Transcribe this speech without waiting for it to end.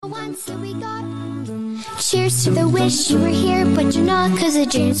Once that we got. Cheers to the wish you were here, but you're not, 'cause the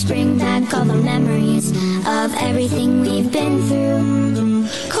dreams bring back all the memories of everything we've been through.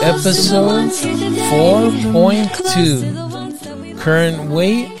 Episode 4.2. Current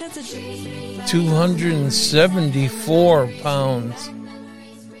weight 274 pounds.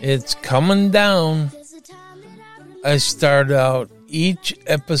 It's coming down. I start out each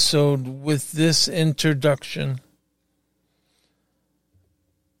episode with this introduction.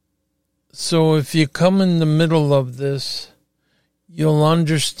 So if you come in the middle of this, you'll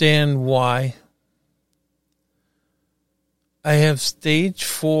understand why. I have stage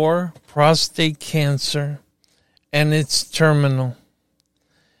 4 prostate cancer, and it's terminal.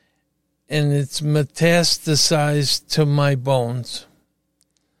 And it's metastasized to my bones.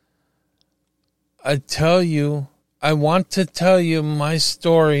 I want to tell you my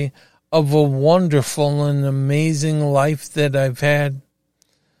story of a wonderful and amazing life that I've had.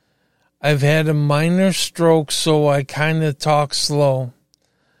 I've had a minor stroke, so I kind of talk slow.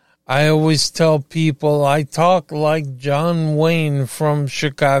 I always tell people I talk like John Wayne from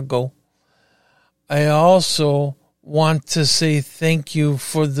Chicago. I also want to say thank you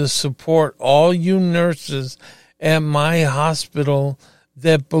for the support, all you nurses at my hospital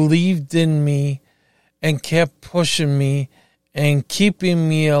that believed in me and kept pushing me and keeping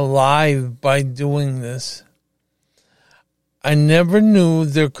me alive by doing this. I never knew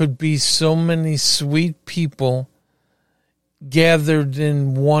there could be so many sweet people gathered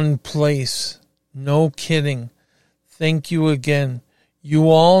in one place. No kidding. Thank you again.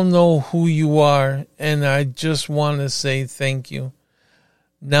 You all know who you are, and I just want to say thank you.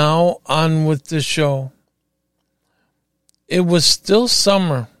 Now on with the show. It was still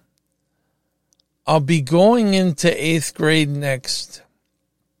summer. I'll be going into 8th grade next.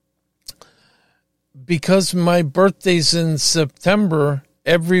 Because my birthday's in September,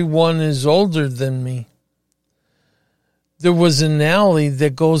 everyone is older than me. There was an alley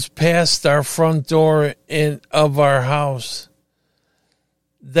that goes past our front door of our house.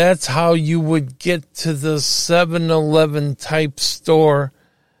 That's how you would get to the 7-Eleven type store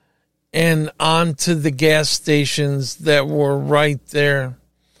and onto the gas stations that were right there.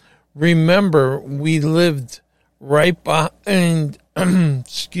 Remember, we lived right behind,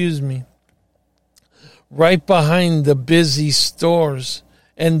 right behind the busy stores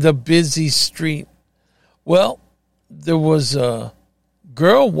and the busy street. Well, there was a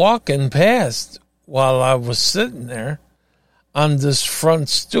girl walking past while I was sitting there on this front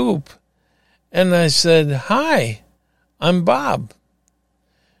stoop, and I said, "Hi, I'm Bob."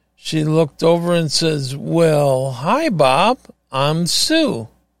 She looked over and says, "Well, hi, Bob, I'm Sue."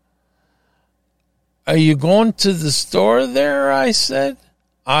 "Are you going to the store there?" I said.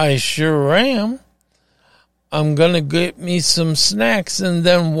 "I sure am. I'm going to get me some snacks and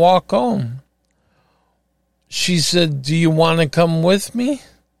then walk home." She said, "Do you want to come with me?"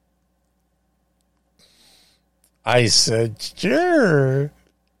 I said, "Sure."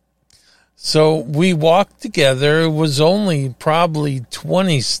 So we walked together. It was only probably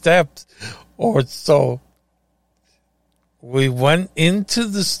 20 steps or so. We went into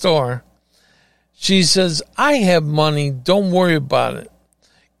the store. She says, "I have money. Don't worry about it.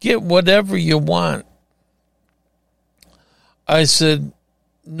 Get whatever you want." I said,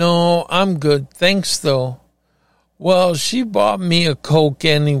 "No, I'm good. Thanks, though." Well, she bought me a Coke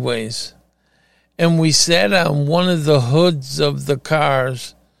anyways. And we sat on one of the hoods of the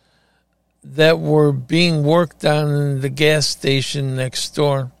cars that were being worked on in the gas station next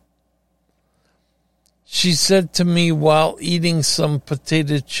door. She said to me while eating some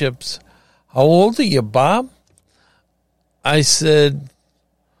potato chips, "How old are you, Bob?" I said,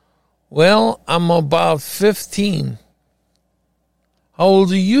 "Well, I'm about 15. "How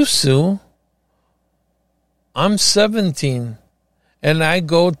old are you, Sue?" "I'm 17, and I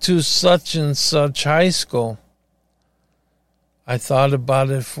go to such and such high school." I thought about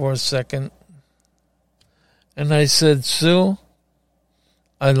it for a second, and I said, "Sue,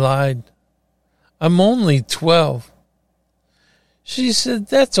 I lied. I'm only 12. She said,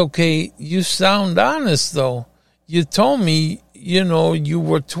 "That's okay. You sound honest, though. You told me, you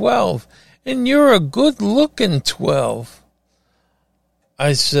were 12, and you're a good-looking 12.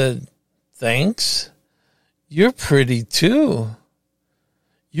 I said, "Thanks. You're pretty, too.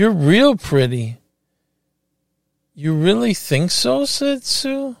 You're real pretty." "You really think so?" said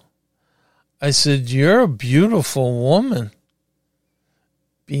Sue. I said, "You're a beautiful woman."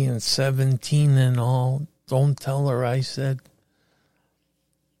 Being 17 and all, don't tell her I said.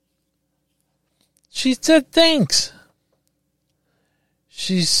 She said, "Thanks."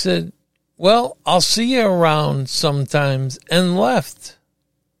 She said, "Well, I'll see you around sometimes," and left.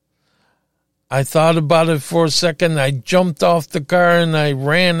 I thought about it for a second. I jumped off the car and I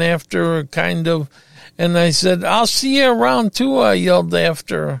ran after her, kind of. And I said, I'll see you around too, I yelled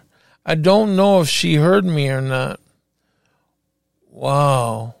after her. I don't know if she heard me or not.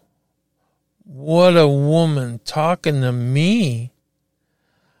 Wow. What a woman talking to me.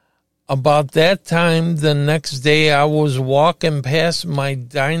 About that time, the next day, I was walking past my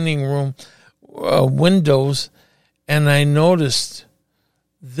dining room windows, and I noticed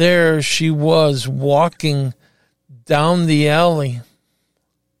there she was walking down the alley.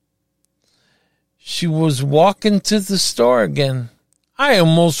 She was walking to the store again. I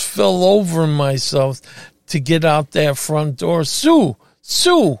almost fell over myself to get out that front door. Sue,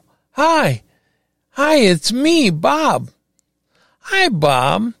 hi, it's me, Bob. Hi,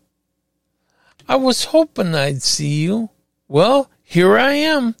 Bob. I was hoping I'd see you. Well, here I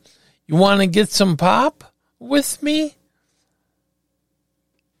am. You want to get some pop with me?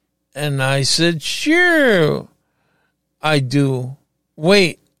 And I said, sure, I do.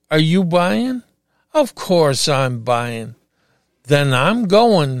 Wait, are you buying? Of course I'm buying. Then I'm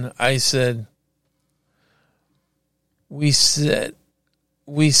going, I said. We sat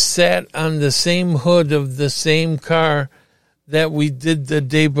on the same hood of the same car that we did the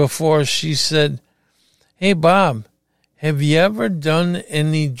day before. She said, hey, Bob, have you ever done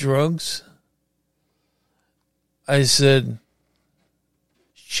any drugs? I said,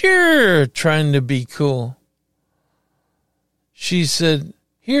 sure, trying to be cool. She said,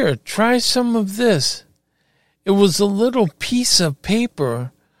 here, try some of this. It was a little piece of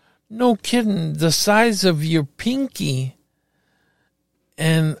paper, no kidding, the size of your pinky.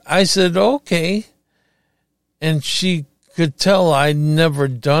 And I said, okay. And she could tell I'd never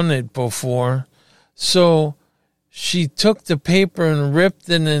done it before. So she took the paper and ripped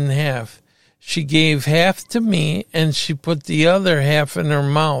it in half. She gave half to me and she put the other half in her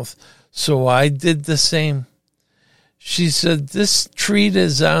mouth. So I did the same. She said, this treat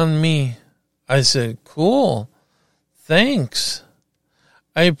is on me. I said, cool. Thanks.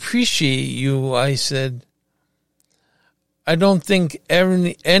 I appreciate you, I said. I don't think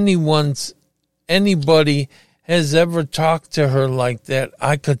anybody has ever talked to her like that.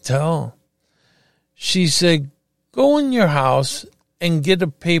 I could tell. She said, go in your house and get a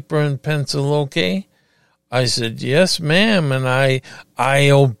paper and pencil, okay? I said, yes, ma'am, and I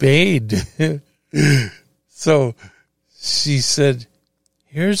obeyed. So she said,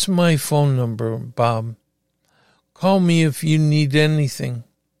 here's my phone number, Bob. Call me if you need anything.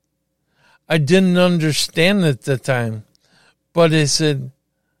 I didn't understand at the time, but I said,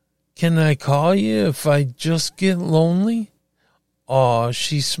 can I call you if I just get lonely? Aw,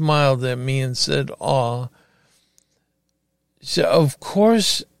 she smiled at me and said, aw. So, of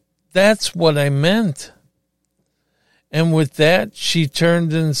course, that's what I meant. And with that, she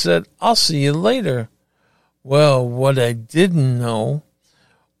turned and said, I'll see you later. Well, what I didn't know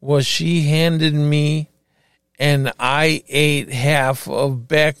was she handed me, and I ate half of,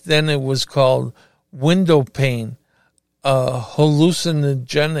 back then it was called window pane, a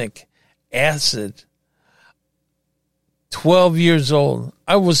hallucinogenic acid. 12 years old.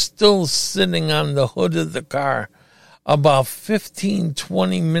 I was still sitting on the hood of the car. About 15,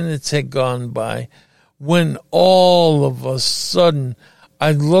 20 minutes had gone by when all of a sudden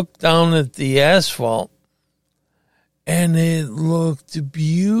I looked down at the asphalt and it looked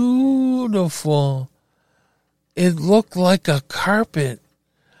beautiful. It looked like a carpet.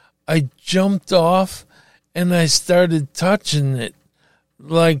 I jumped off and I started touching it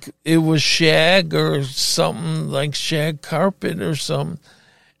like it was shag or something, like shag carpet or something.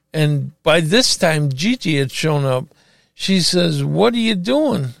 And by this time, Gigi had shown up. She says, what are you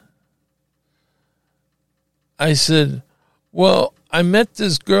doing? I said, well, I met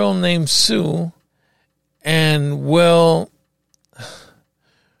this girl named Sue, and, well,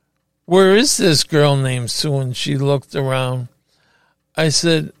 where is this girl named Sue? And she looked around. I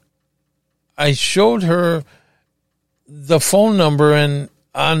said, I showed her the phone number and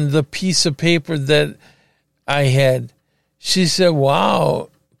on the piece of paper that I had. She said, wow,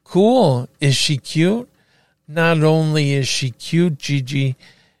 cool. Is she cute? Not only is she cute, Gigi,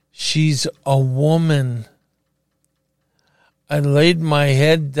 she's a woman. I laid my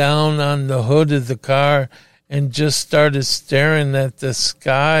head down on the hood of the car and just started staring at the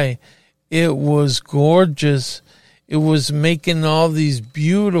sky. It was gorgeous. It was making all these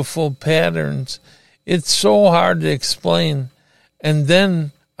beautiful patterns. It's so hard to explain. And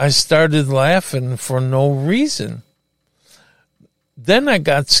then I started laughing for no reason. Then I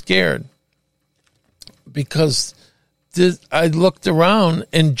got scared because I looked around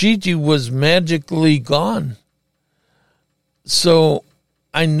and Gigi was magically gone. So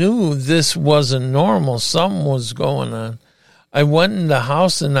I knew this wasn't normal. Something was going on. I went in the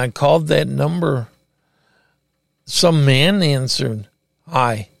house and I called that number. Some man answered.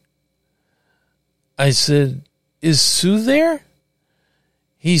 Hi. I said, is Sue there?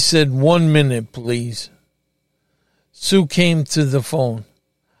 He said, 1 minute, please. Sue came to the phone.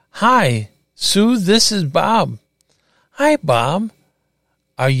 Hi, Sue, this is Bob. Hi, Bob.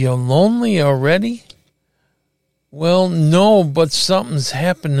 Are you lonely already? Well, no, but something's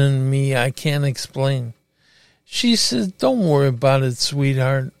happening to me I can't explain. She said, don't worry about it,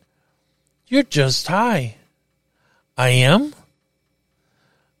 sweetheart. You're just high. I am?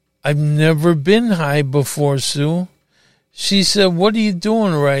 I've never been high before, Sue. She said, what are you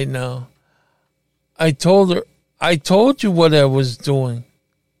doing right now? I told her, I told you what I was doing.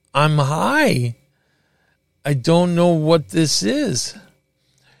 I'm high. I don't know what this is.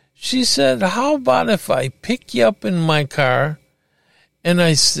 She said, how about if I pick you up in my car?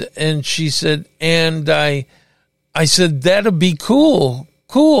 And she said, I said, that'll be cool.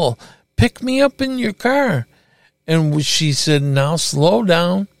 Cool. Pick me up in your car. And she said, now slow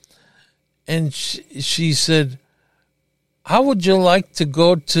down. And she said, how would you like to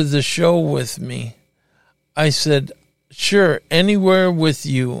go to the show with me? I said, sure, anywhere with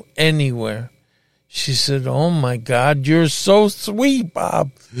you, anywhere. She said, oh my God, you're so sweet,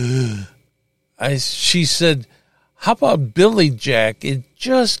 Bob. She said, how about Billy Jack? It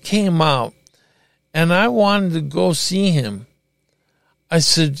just came out and I wanted to go see him. I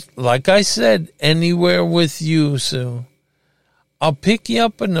said, like I said, anywhere with you, Sue. I'll pick you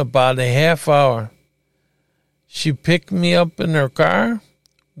up in about a half hour. She picked me up in her car.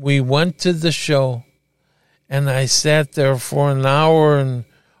 We went to the show. And I sat there for an hour and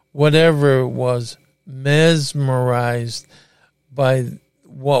whatever it was, mesmerized by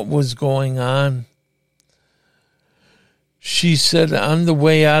what was going on. She said on the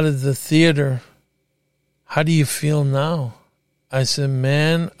way out of the theater, how do you feel now? I said,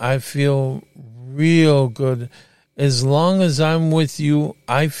 man, I feel real good. As long as I'm with you,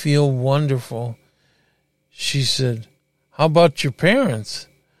 I feel wonderful. She said, how about your parents?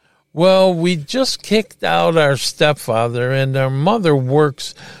 Well, we just kicked out our stepfather and our mother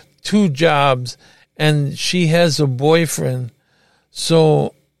works 2 jobs and she has a boyfriend.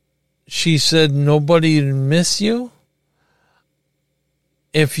 So she said, nobody would miss you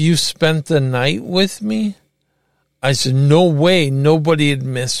if you spent the night with me? I said, no way, nobody would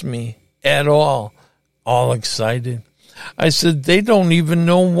miss me at all. All excited. I said, they don't even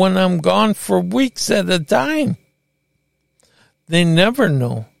know when I'm gone for weeks at a time. They never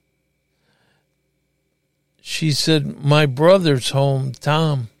know. She said, my brother's home,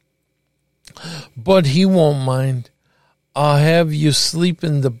 Tom, but he won't mind. I'll have you sleep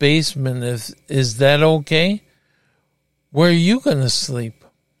in the basement. Is that okay? Where are you going to sleep?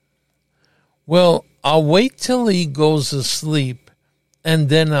 Well, I'll wait till he goes to sleep and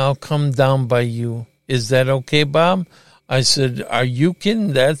then I'll come down by you. Is that okay, Bob? I said, are you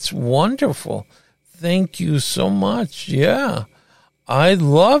kidding? That's wonderful. Thank you so much. Yeah, I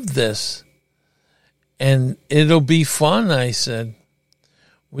love this. And it'll be fun, I said.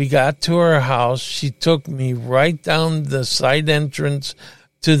 We got to her house. She took me right down the side entrance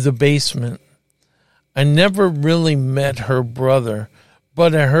to the basement. I never really met her brother,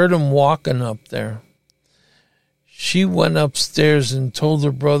 but I heard him walking up there. She went upstairs and told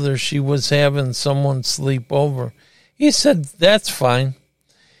her brother she was having someone sleep over. He said, that's fine.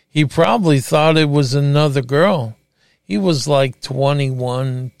 He probably thought it was another girl. He was like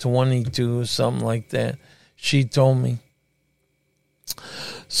 21, 22, something like that, she told me.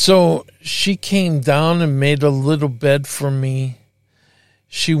 So she came down and made a little bed for me.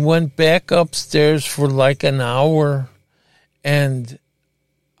 She went back upstairs for like an hour, and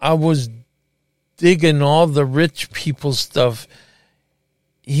I was digging all the rich people stuff.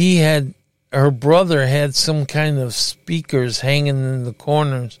 Her brother had some kind of speakers hanging in the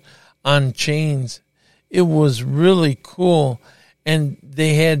corners on chains. It was really cool. And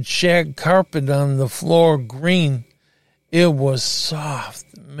they had shag carpet on the floor, green. It was soft,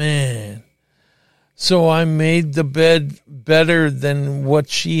 man. So I made the bed better than what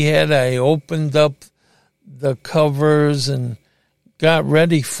she had. I opened up the covers and got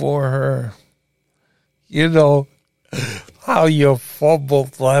ready for her. You know how you fumble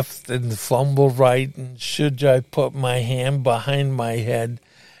left and fumble right, and should I put my hand behind my head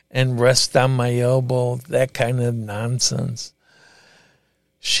and rest on my elbow, that kind of nonsense.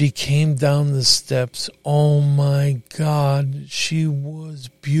 She came down the steps. Oh my God, she was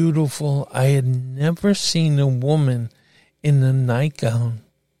beautiful. I had never seen a woman in a nightgown.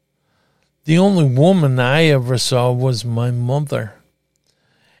 The only woman I ever saw was my mother.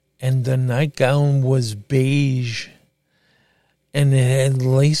 and the nightgown was beige, and it had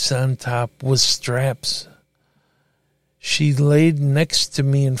lace on top with straps. She laid next to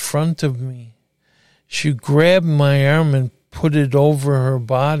me in front of me. She grabbed my arm and put it over her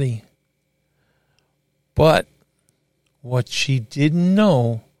body. But what she didn't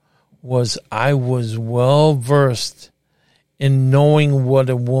know was I was well versed in knowing what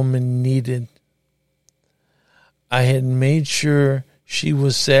a woman needed. I had made sure she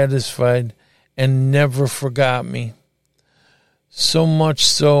was satisfied and never forgot me. So much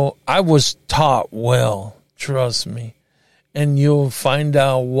so, I was taught well, trust me. And you'll find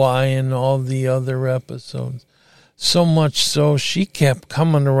out why in all the other episodes. So much so, she kept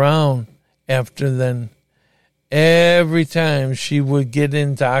coming around after then. Every time she would get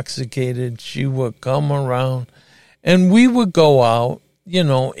intoxicated, she would come around. And we would go out,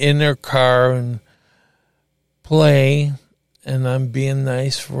 in her car and play. And I'm being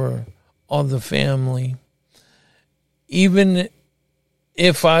nice for all the family. Even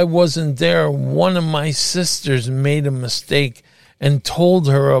if I wasn't there, one of my sisters made a mistake and told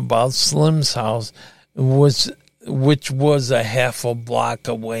her about Slim's house, which was a half a block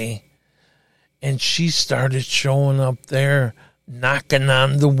away. And she started showing up there, knocking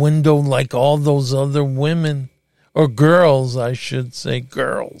on the window like all those other women, or girls, I should say,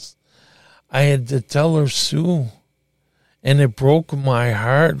 girls. I had to tell her, Sue, and it broke my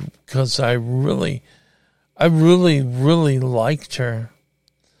heart because I really liked her.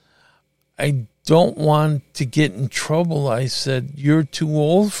 I don't want to get in trouble, I said. You're too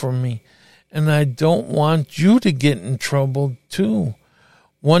old for me, and I don't want you to get in trouble, too.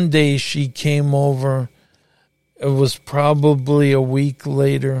 One day she came over. It was probably a week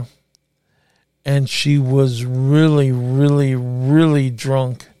later, and she was really, really, really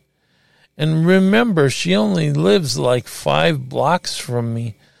drunk. And remember, she only lives like 5 blocks from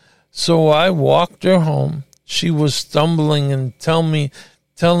me. So I walked her home. She was stumbling and telling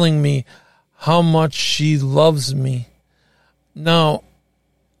me how much she loves me. Now,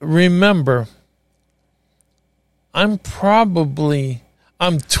 remember, I'm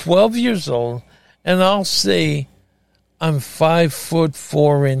 12 years old, and I'll say I'm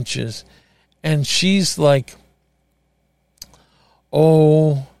 5'4". And she's like,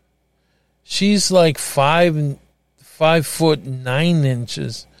 she's like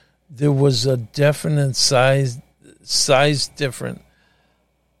 5'9". There was a definite size difference.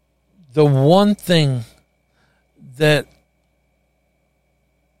 The one thing that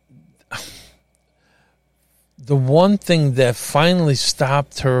finally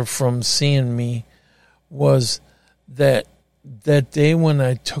stopped her from seeing me was that day when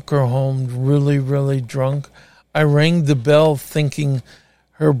I took her home really, really drunk. I rang the bell thinking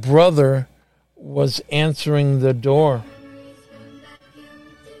her brother was answering the door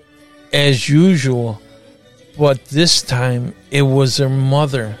as usual, but this time it was her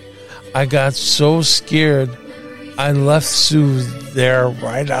mother. I got so scared, I left Sue there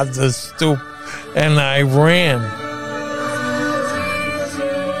right on the stoop, and I ran.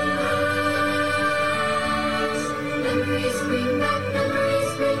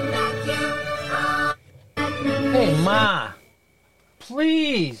 Hey, Ma,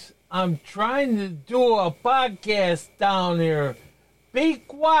 please, I'm trying to do a podcast down here. Be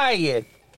quiet.